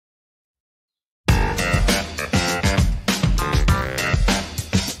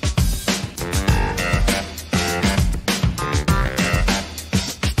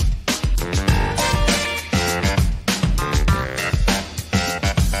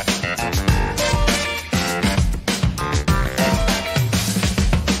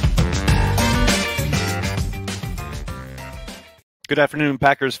Good afternoon,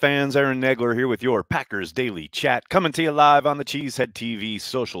 Packers fans. Aaron Nagler here with your Packers Daily Chat, coming to you live on the Cheesehead TV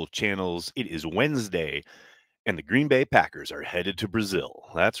social channels. It is Wednesday, and the Green Bay Packers are headed to Brazil.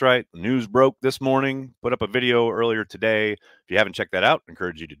 That's right. The news broke this morning. Put up a video earlier today. If you haven't checked that out, I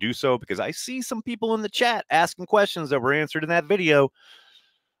encourage you to do so because I see some people in the chat asking questions that were answered in that video.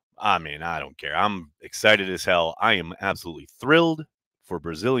 I mean, I don't care. I'm excited as hell. I am absolutely thrilled for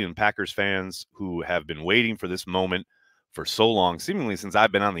Brazilian Packers fans who have been waiting for this moment for so long, seemingly since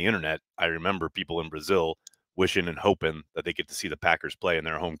I've been on the internet. I remember people in Brazil wishing and hoping that they get to see the Packers play in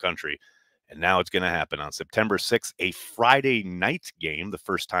their home country. And now it's going to happen on September 6th, a Friday night game, the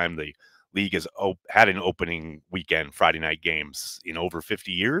first time the league has had an opening weekend Friday night games in over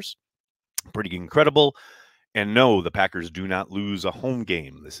 50 years. Pretty incredible. And no, the Packers do not lose a home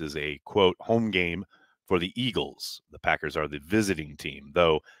game. This is a, quote, home game for the Eagles. The Packers are the visiting team,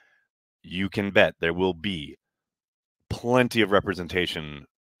 though you can bet there will be plenty of representation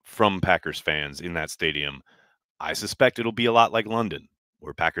from Packers fans in that stadium. I suspect it'll be a lot like London,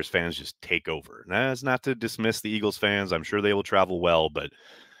 where Packers fans just take over. And that's not to dismiss the Eagles fans. I'm sure they will travel well, but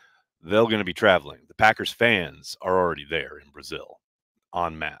they're going to be traveling. The Packers fans are already there in Brazil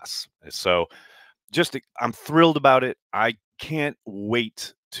en masse. So I'm thrilled about it. I can't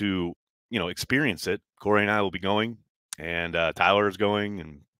wait to, experience it. Corey and I will be going, and Tyler is going,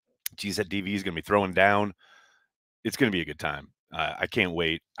 and Cheesehead TV is going to be throwing down. It's going to be a good time. I can't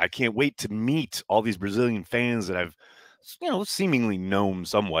wait. I can't wait to meet all these Brazilian fans that I've, seemingly known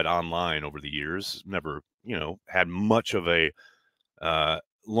somewhat online over the years. Never, had much of a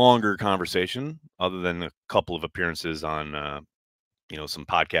longer conversation other than a couple of appearances on, some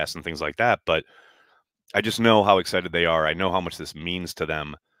podcasts and things like that. But I just know how excited they are. I know how much this means to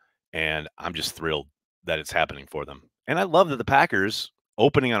them, and I'm just thrilled that it's happening for them. And I love that the Packers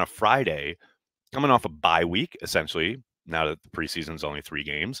opening on a Friday, coming off a bye week, essentially, now that the preseason's only 3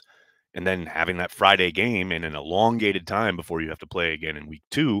 games, and then having that Friday game in an elongated time before you have to play again in week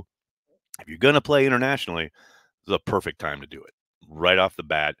 2. If you're going to play internationally, this is a perfect time to do it. Right off the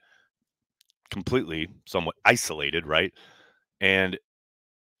bat, completely somewhat isolated, right? And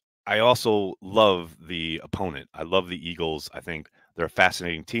I also love the opponent. I love the Eagles. I think they're a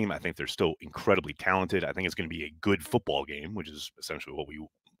fascinating team. I think they're still incredibly talented. I think it's going to be a good football game, which is essentially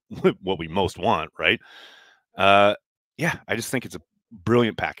what we most want, right? Yeah, I just think it's a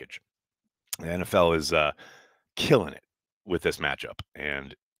brilliant package. The NFL is killing it with this matchup,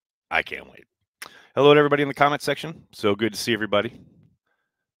 and I can't wait. Hello to everybody in the comment section. So good to see everybody.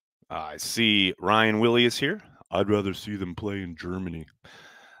 I see Ryan Willie is here. I'd rather see them play in Germany.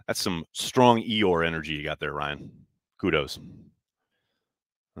 That's some strong Eeyore energy you got there, Ryan. Kudos.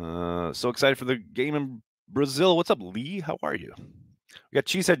 So excited for the game in Brazil. What's up, Lee? How are you? We got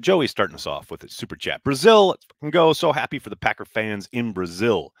Cheesehead Joey starting us off with a super chat. Brazil, let's go. So happy for the Packer fans in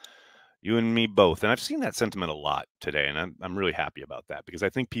Brazil. You and me both. And I've seen that sentiment a lot today, and I'm really happy about that because I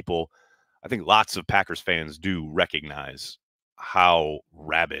think lots of Packers fans do recognize how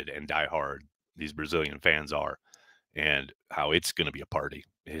rabid and diehard these Brazilian fans are and how it's going to be a party.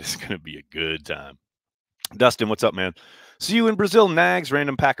 It's going to be a good time. Dustin, what's up, man? See you in Brazil, Nags.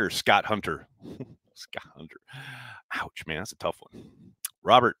 Random Packer, Scott Hunter. Scott Hunter. Ouch, man. That's a tough one.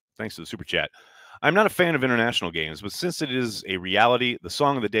 Robert, thanks for the super chat. I'm not a fan of international games, but since it is a reality, the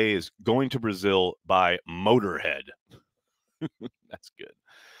song of the day is Going to Brazil by Motorhead. That's good.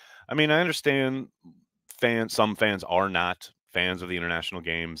 I mean, I understand some fans are not fans of the international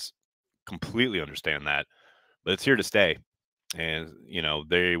games. Completely understand that. But it's here to stay. And,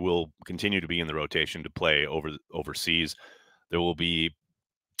 they will continue to be in the rotation to play overseas. There will be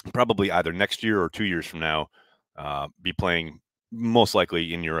probably either next year or 2 years from now, be playing most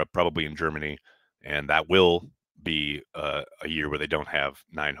likely in Europe, probably in Germany. And that will be a year where they don't have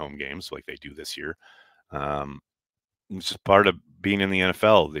 9 home games like they do this year. It's just part of being in the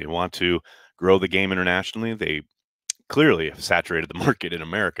NFL. They want to grow the game internationally. They clearly have saturated the market in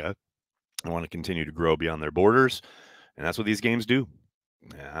America. They want to continue to grow beyond their borders, and that's what these games do.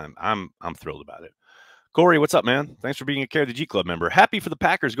 Yeah, I'm thrilled about it. Corey, what's up, man? Thanks for being a Care the G Club member. Happy for the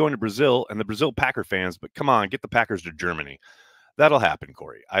Packers going to Brazil and the Brazil Packer fans, but come on, get the Packers to Germany. That'll happen,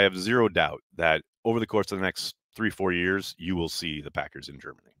 Corey. I have zero doubt that over the course of the next 3-4 years, you will see the Packers in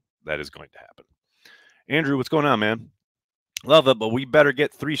Germany. That is going to happen. Andrew, what's going on, man? Love it, but we better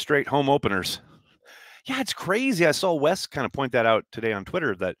get 3 straight home openers. Yeah, it's crazy. I saw Wes kind of point that out today on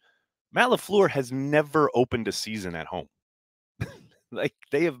Twitter that Matt LaFleur has never opened a season at home. Like,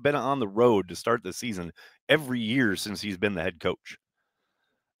 they have been on the road to start the season every year since he's been the head coach.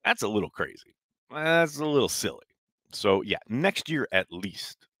 That's a little crazy. That's a little silly. So, yeah, next year at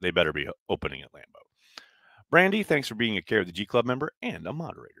least, they better be opening at Lambeau. Brandy, thanks for being a Care of the G Club member and a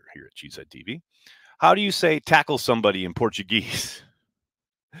moderator here at Cheesehead TV. How do you say tackle somebody in Portuguese?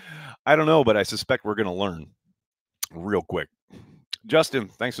 I don't know, but I suspect we're going to learn real quick. Justin,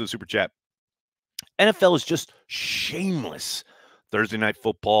 thanks for the super chat. NFL is just shameless. Thursday night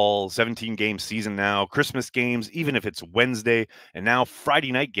football, 17-game season now, Christmas games, even if it's Wednesday, and now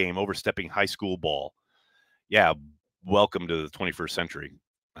Friday night game overstepping high school ball. Yeah, welcome to the 21st century.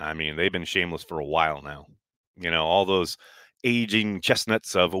 I mean, they've been shameless for a while now. You know, all those aging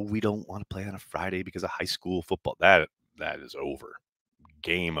chestnuts of, oh, we don't want to play on a Friday because of high school football. That is over.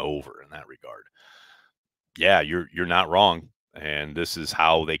 Game over in that regard. Yeah, you're not wrong. And this is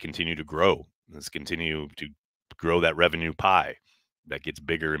how they continue to grow. Let's continue to grow that revenue pie that gets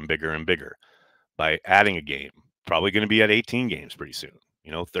bigger and bigger and bigger by adding a game. Probably going to be at 18 games pretty soon.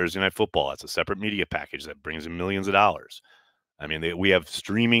 You know, Thursday night football, that's a separate media package that brings in millions of dollars. I mean, we have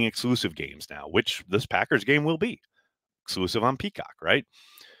streaming exclusive games now, which this Packers game will be exclusive on Peacock, right?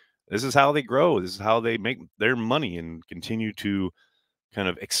 This is how they grow. This is how they make their money and continue to kind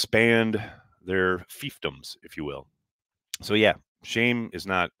of expand their fiefdoms, if you will. So, yeah, shame is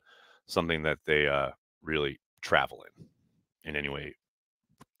not something that they really travel in any way,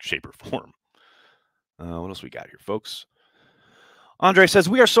 shape, or form. What else we got here, folks? Andre says,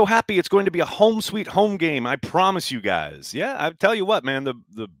 we are so happy it's going to be a home sweet home game. I promise you guys. Yeah, I tell you what, man,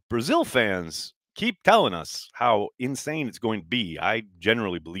 the Brazil fans keep telling us how insane it's going to be. I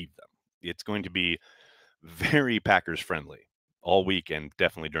generally believe them. It's going to be very Packers friendly all week and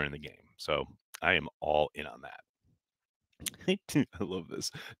definitely during the game. So I am all in on that. I love this.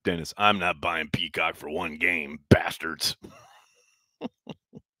 Dennis, I'm not buying Peacock for one game, bastards.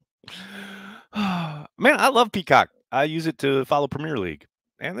 Man, I love Peacock. I use it to follow Premier League,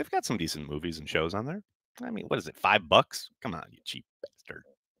 and they've got some decent movies and shows on there. I mean, what is it, $5? Come on, you cheap bastard.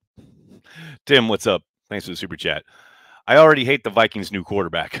 Tim, what's up? Thanks for the super chat. I already hate the Vikings' new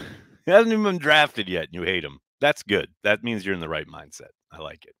quarterback. He hasn't even been drafted yet, and you hate him. That's good. That means you're in the right mindset. I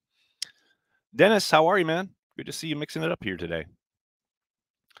like it. Dennis, how are you, man? Good to see you mixing it up here today.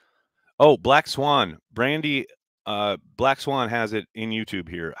 Oh, Black Swan. Brandy, Black Swan has it in YouTube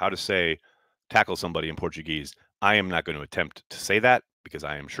here, how to say tackle somebody in Portuguese. I am not going to attempt to say that because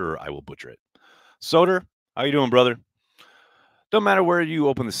I am sure I will butcher it. Soder, how you doing, brother? Don't matter where you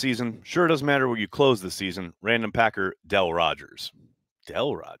open the season. Sure doesn't matter where you close the season. Random Packer, Del Rogers.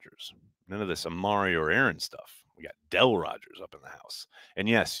 Del Rogers. None of this Amari or Aaron stuff. We got Del Rogers up in the house. And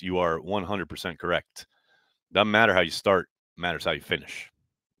yes, you are 100% correct. Doesn't matter how you start. Matters how you finish.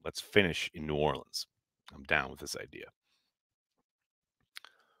 Let's finish in New Orleans. I'm down with this idea.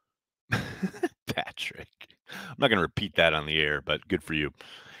 Patrick. I'm not going to repeat that on the air, but good for you.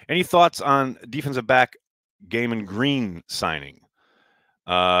 Any thoughts on defensive back Gaiman Green signing?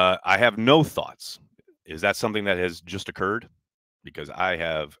 I have no thoughts. Is that something that has just occurred? Because I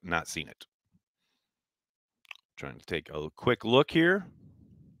have not seen it. Trying to take a quick look here.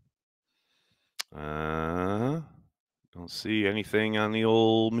 Don't see anything on the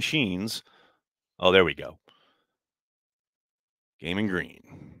old machines. Oh, there we go. Gaiman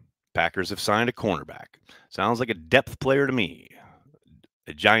Green. Packers have signed a cornerback. Sounds like a depth player to me.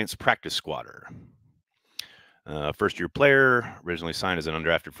 A Giants practice squatter. First-year player, originally signed as an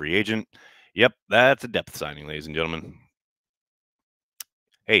undrafted free agent. Yep, that's a depth signing, ladies and gentlemen.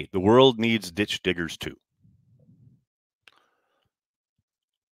 Hey, the world needs ditch diggers too.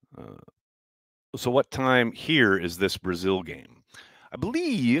 So what time here is this Brazil game? I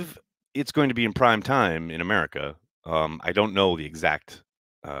believe it's going to be in prime time in America. I don't know the exact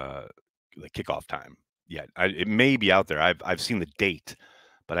the kickoff time yet. It may be out there. I've seen the date,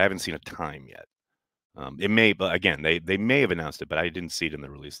 but I haven't seen a time yet. It may, but again, they may have announced it, but I didn't see it in the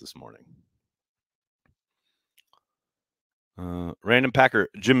release this morning. Random Packer,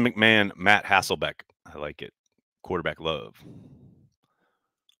 Jim McMahon, Matt Hasselbeck. I like it. Quarterback love.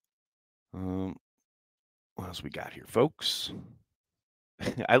 What else we got here, folks?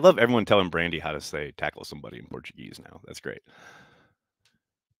 I love everyone telling Brandy how to say tackle somebody in Portuguese now. That's great.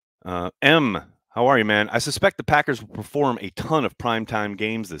 M, how are you, man? I suspect the Packers will perform a ton of primetime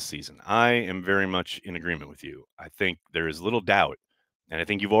games this season. I am very much in agreement with you. I think there is little doubt, and I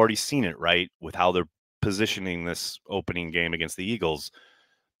think you've already seen it, right, with how they're positioning this opening game against the Eagles.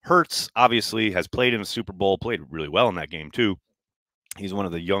 Hurts, obviously, has played in the Super Bowl, played really well in that game, too. He's one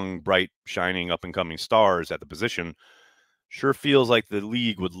of the young, bright, shining, up-and-coming stars at the position. Sure feels like the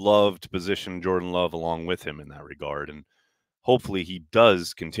league would love to position Jordan Love along with him in that regard, and hopefully he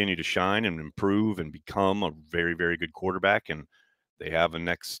does continue to shine and improve and become a very, very good quarterback. And they have a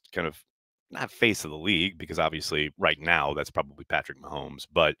next kind of not face of the league, because obviously right now that's probably Patrick Mahomes,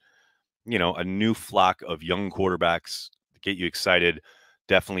 but a new flock of young quarterbacks to get you excited.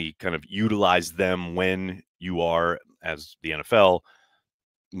 Definitely kind of utilize them when you are, as the NFL,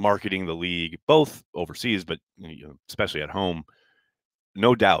 marketing the league, both overseas, but especially at home.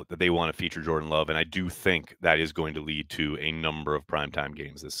 No doubt that they want to feature Jordan Love, and I do think that is going to lead to a number of primetime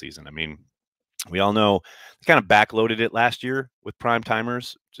games this season. I mean, we all know they kind of backloaded it last year with prime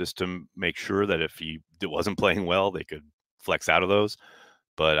timers just to make sure that if he wasn't playing well, they could flex out of those.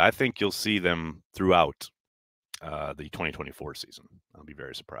 But I think you'll see them throughout the 2024 season. I'll be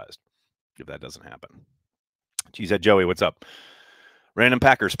very surprised if that doesn't happen. Geez, Joey, what's up? Random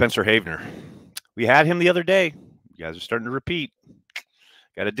Packer, Spencer Havener. We had him the other day. You guys are starting to repeat.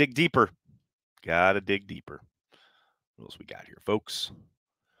 Got to dig deeper. Got to dig deeper. What else we got here, folks?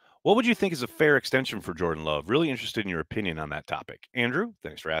 What would you think is a fair extension for Jordan Love? Really interested in your opinion on that topic. Andrew,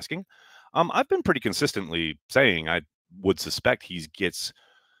 thanks for asking. I've been pretty consistently saying I would suspect he gets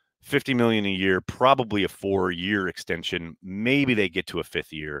 $50 million a year, probably a 4-year extension. Maybe they get to a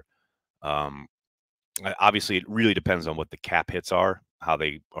 5th year. Obviously, it really depends on what the cap hits are, how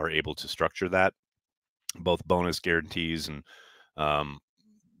they are able to structure that, both bonus guarantees and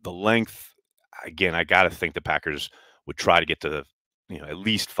the length. Again, I got to think the Packers would try to get to at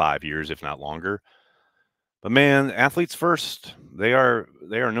least 5 years, if not longer. But man, athletes first. They are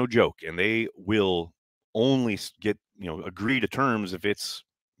no joke, and they will only get agree to terms if it's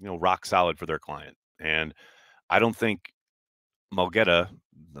rock solid for their client. And I don't think Mulgeta,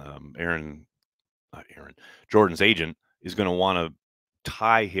 Jordan's agent, is going to want to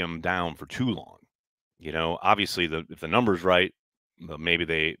tie him down for too long. Obviously, if the number's right, maybe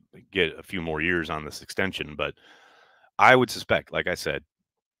they get a few more years on this extension. But I would suspect, like I said,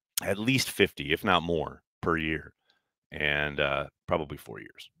 at least 50, if not more, per year, and probably 4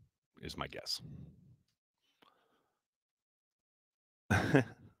 years is my guess.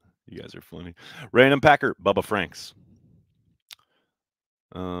 You guys are funny. Random Packer, Bubba Franks.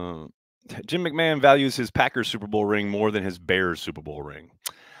 Jim McMahon values his Packers Super Bowl ring more than his Bears Super Bowl ring.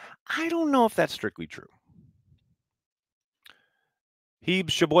 I don't know if that's strictly true. Heeb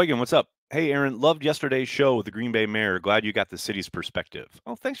Sheboygan, what's up? Hey, Aaron, loved yesterday's show with the Green Bay Mayor. Glad you got the city's perspective.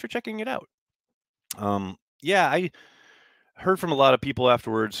 Oh, thanks for checking it out. Yeah, I heard from a lot of people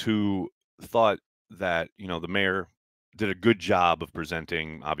afterwards who thought that, the mayor did a good job of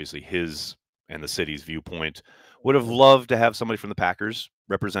presenting, obviously, his and the city's viewpoint. Would have loved to have somebody from the Packers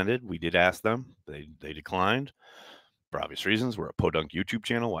represented. We did ask them. They declined for obvious reasons. We're a Podunk YouTube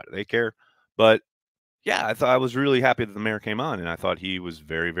channel. Why do they care? But yeah, I was really happy that the mayor came on, and I thought he was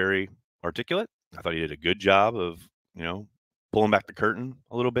very, very articulate. I thought he did a good job of, pulling back the curtain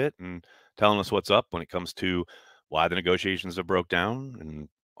a little bit and telling us what's up when it comes to why the negotiations have broke down, and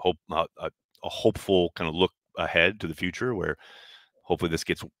a hopeful kind of look ahead to the future where hopefully this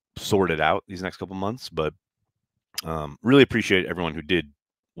gets sorted out these next couple months. But really appreciate everyone who did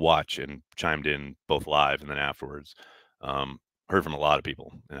watch and chimed in both live and then afterwards. Heard from a lot of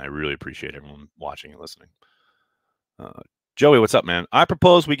people, and I really appreciate everyone watching and listening. Joey, what's up, man? I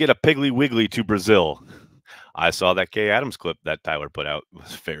propose we get a Piggly Wiggly to Brazil. I saw that Kay Adams clip that Tyler put out. It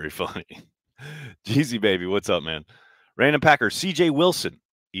was very funny. Jeezy baby, what's up, man? Random Packer, CJ Wilson,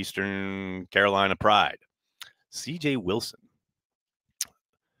 Eastern Carolina Pride. CJ Wilson,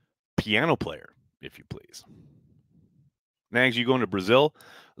 piano player, if you please. Nags, you going to Brazil?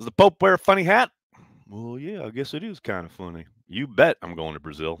 Does the Pope wear a funny hat? Well, yeah, I guess it is kind of funny. You bet I'm going to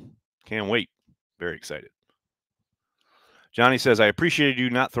Brazil. Can't wait. Very excited. Johnny says, I appreciated you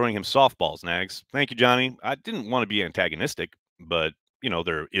not throwing him softballs, Nags. Thank you, Johnny. I didn't want to be antagonistic, but,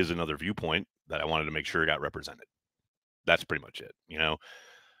 there is another viewpoint that I wanted to make sure got represented. That's pretty much it,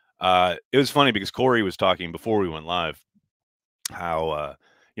 It was funny because Corey was talking before we went live how,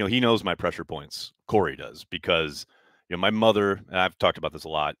 he knows my pressure points. Corey does, because, my mother, and I've talked about this a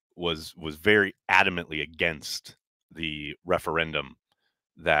lot, was very adamantly against the referendum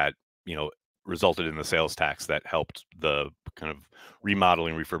that, resulted in the sales tax that helped the kind of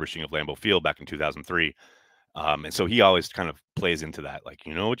remodeling, refurbishing of Lambeau Field back in 2003. And so he always kind of plays into that, like,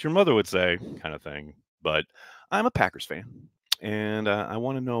 what your mother would say kind of thing. But I'm a Packers fan, and I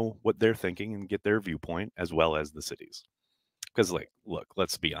want to know what they're thinking and get their viewpoint as well as the city's. Because, look,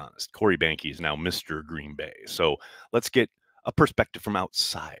 let's be honest. Corey Banke is now Mr. Green Bay. So let's get a perspective from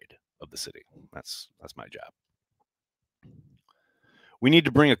outside of the city. That's my job. We need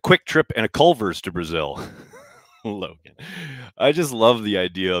to bring a quick trip and a Culver's to Brazil. Logan. I just love the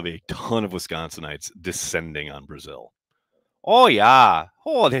idea of a ton of Wisconsinites descending on Brazil. Oh, yeah.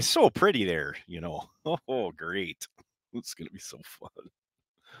 Oh, they're so pretty there, Oh, great. It's going to be so fun.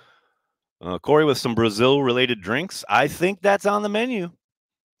 Corey, with some Brazil-related drinks. I think that's on the menu.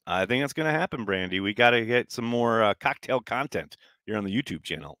 I think that's going to happen, Brandy. We got to get some more cocktail content here on the YouTube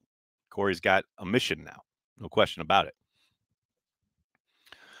channel. Corey's got a mission now. No question about it.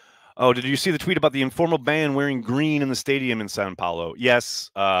 Oh, did you see the tweet about the informal ban wearing green in the stadium in São Paulo?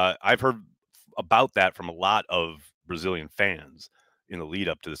 Yes, I've heard about that from a lot of Brazilian fans in the lead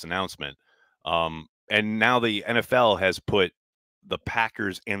up to this announcement. And now the NFL has put the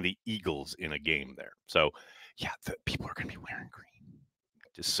Packers and the Eagles in a game there. So, yeah, the people are going to be wearing green,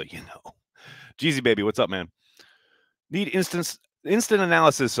 just so you know. Jeezy baby, what's up, man? Need instant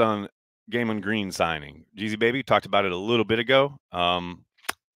analysis on Gamon Green signing. Jeezy baby talked about it a little bit ago.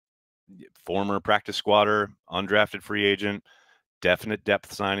 Former practice squatter, undrafted free agent, definite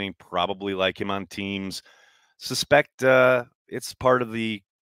depth signing. Probably like him on teams. Suspect it's part of the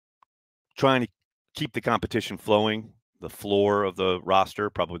trying to keep the competition flowing. The floor of the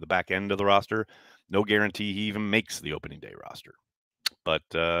roster, probably the back end of the roster. No guarantee he even makes the opening day roster. But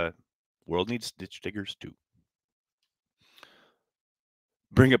world needs ditch diggers too.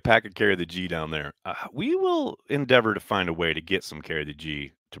 Bring a pack of Carry the G down there. We will endeavor to find a way to get some Carry the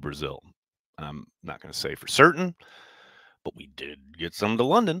G to Brazil. I'm not going to say for certain, but we did get some to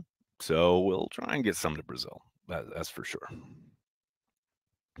London. So we'll try and get some to Brazil. That's for sure.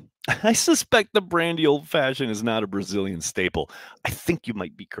 I suspect the brandy old fashioned is not a Brazilian staple. I think you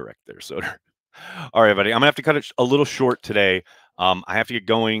might be correct there, Soder. All right, buddy. I'm going to have to cut it a little short today. I have to get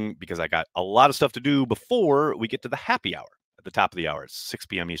going because I got a lot of stuff to do before we get to the happy hour at the top of the hour. It's 6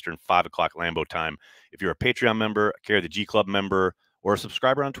 p.m. Eastern, 5 o'clock Lambo time. If you're a Patreon member, a Carry the G Club member, or a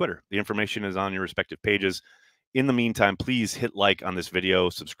subscriber on Twitter, the information is on your respective pages. In the meantime, please hit like on this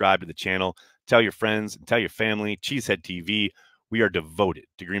video, subscribe to the channel, tell your friends, and tell your family. Cheesehead TV. We are devoted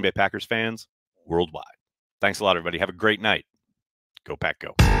to Green Bay Packers fans worldwide. Thanks a lot, everybody. Have a great night. Go Pack,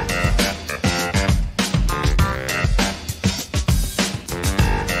 go.